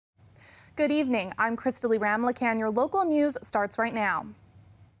Good evening. I'm Krystalle Ramlakhan. Your local news starts right now.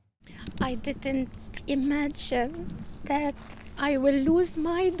 I didn't imagine that I will lose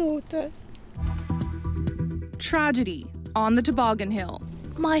my daughter. Tragedy on the Toboggan Hill.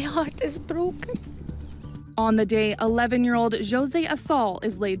 My heart is broken. On the day 11-year-old Jose Asal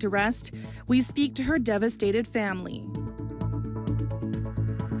is laid to rest, we speak to her devastated family.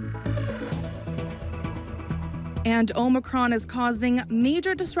 And Omicron is causing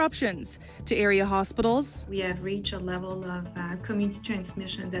major disruptions to area hospitals. We have reached a level of community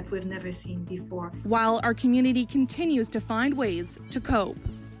transmission that we've never seen before. While our community continues to find ways to cope.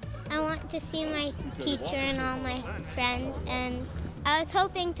 I want to see my teacher and all my friends, and I was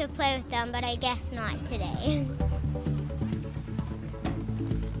hoping to play with them, but I guess not today.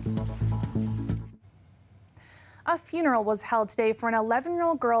 A funeral was held today for an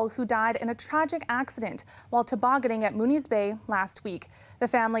 11-year-old girl who died in a tragic accident while tobogganing at Mooney's Bay last week. The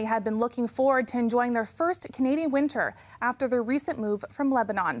family had been looking forward to enjoying their first Canadian winter after their recent move from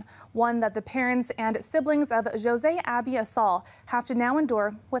Lebanon, one that the parents and siblings of Jose Abby Asal have to now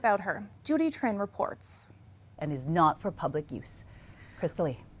endure without her. Judy Trin reports. And is not for public use.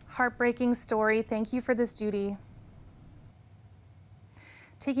 Krystalle. Heartbreaking story. Thank you for this, Judy.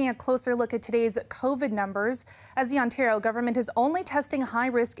 Taking a closer look at today's COVID numbers, as the Ontario government is only testing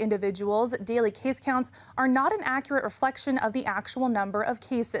high-risk individuals, daily case counts are not an accurate reflection of the actual number of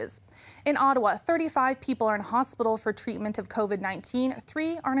cases. In Ottawa, 35 people are in hospital for treatment of COVID-19,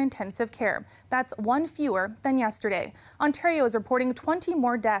 3 are in intensive care. That's 1 fewer than yesterday. Ontario is reporting 20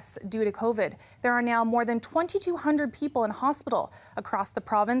 more deaths due to COVID. There are now more than 2,200 people in hospital. Across the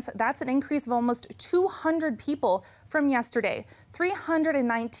province, that's an increase of almost 200 people from yesterday.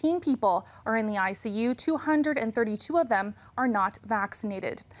 319 people are in the ICU, 232 of them are not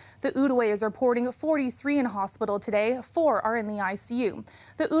vaccinated. The Outaouais is reporting 43 in hospital today, 4 are in the ICU.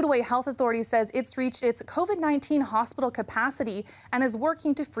 The Outaouais Health Authority says it's reached its COVID-19 hospital capacity and is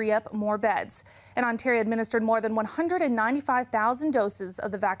working to free up more beds. And Ontario administered more than 195,000 doses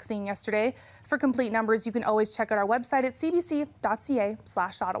of the vaccine yesterday. For complete numbers, you can always check out our website at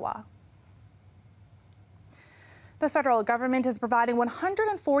cbc.ca/Ottawa. The federal government is providing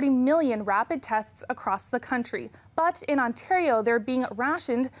 140 million rapid tests across the country. But in Ontario, they're being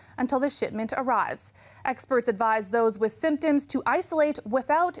rationed until the shipment arrives. Experts advise those with symptoms to isolate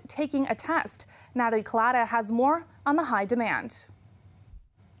without taking a test. Natalie Collada has more on the high demand.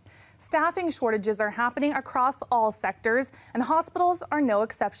 Staffing shortages are happening across all sectors, and hospitals are no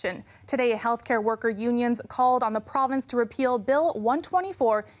exception. Today, healthcare worker unions called on the province to repeal Bill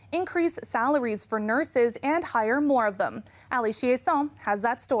 124, increase salaries for nurses, and hire more of them. Ali Chiasson has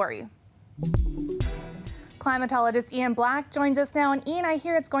that story. Climatologist Ian Black joins us now. And Ian, I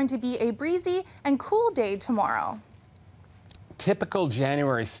hear it's going to be a breezy and cool day tomorrow. Typical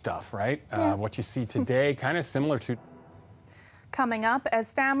January stuff, right? Yeah. What you see today, kind of similar to... Coming up,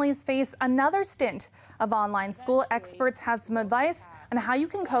 as families face another stint of online school, experts have some advice on how you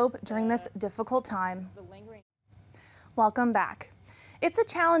can cope during this difficult time. Welcome back. It's a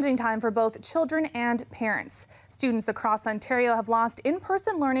challenging time for both children and parents. Students across Ontario have lost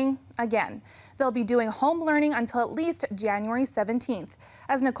in-person learning again. They'll be doing home learning until at least January 17th.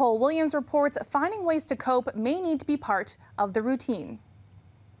 As Nicole Williams reports, finding ways to cope may need to be part of the routine.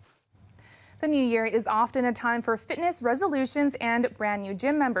 The new year is often a time for fitness resolutions and brand new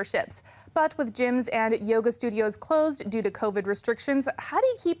gym memberships. But with gyms and yoga studios closed due to COVID restrictions, how do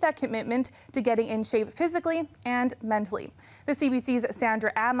you keep that commitment to getting in shape physically and mentally? The CBC's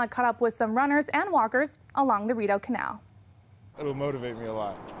Sandra Adma caught up with some runners and walkers along the Rideau Canal. It'll motivate me a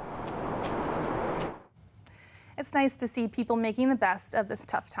lot. It's nice to see people making the best of this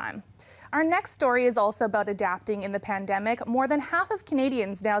tough time. Our next story is also about adapting in the pandemic. More than half of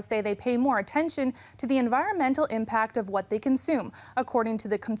Canadians now say they pay more attention to the environmental impact of what they consume, according to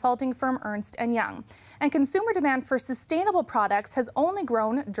the consulting firm Ernst & Young. And consumer demand for sustainable products has only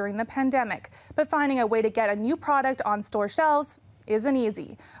grown during the pandemic. But finding a way to get a new product on store shelves isn't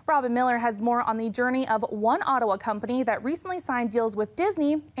easy. Robin Miller has more on the journey of one Ottawa company that recently signed deals with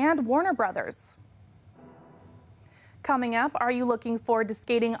Disney and Warner Brothers. Coming up, are you looking forward to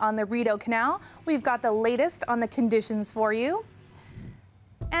skating on the Rideau Canal? We've got the latest on the conditions for you.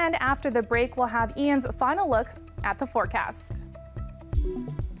 And after the break, we'll have Ian's final look at the forecast.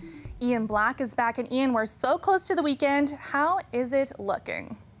 Ian Black is back, and Ian, we're so close to the weekend. How is it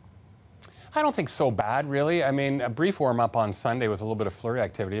looking? I don't think so bad, really. I mean, a brief warm-up on Sunday with a little bit of flurry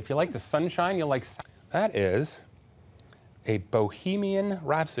activity. If you like the sunshine, you'll like... That is a Bohemian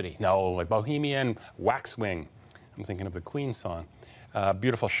Rhapsody. No, a Bohemian Waxwing. I'm thinking of the Queen song.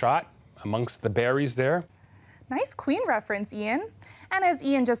 Beautiful shot amongst the berries there. Nice Queen reference, Ian. And as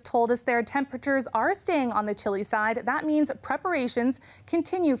Ian just told us there, temperatures are staying on the chilly side. That means preparations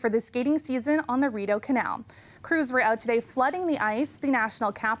continue for the skating season on the Rideau Canal. Crews were out today flooding the ice. The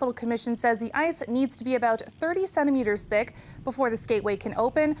National Capital Commission says the ice needs to be about 30 centimeters thick before the skateway can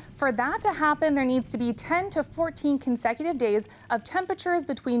open. For that to happen, there needs to be 10 to 14 consecutive days of temperatures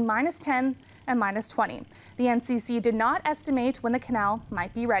between -10 and -20. The NCC did not estimate when the canal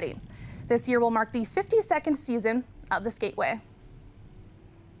might be ready. This year will mark the 52nd season of the skateway.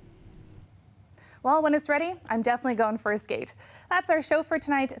 Well, when it's ready, I'm definitely going for a skate. That's our show for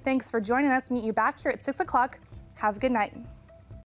tonight. Thanks for joining us. Meet you back here at 6 o'clock. Have a good night.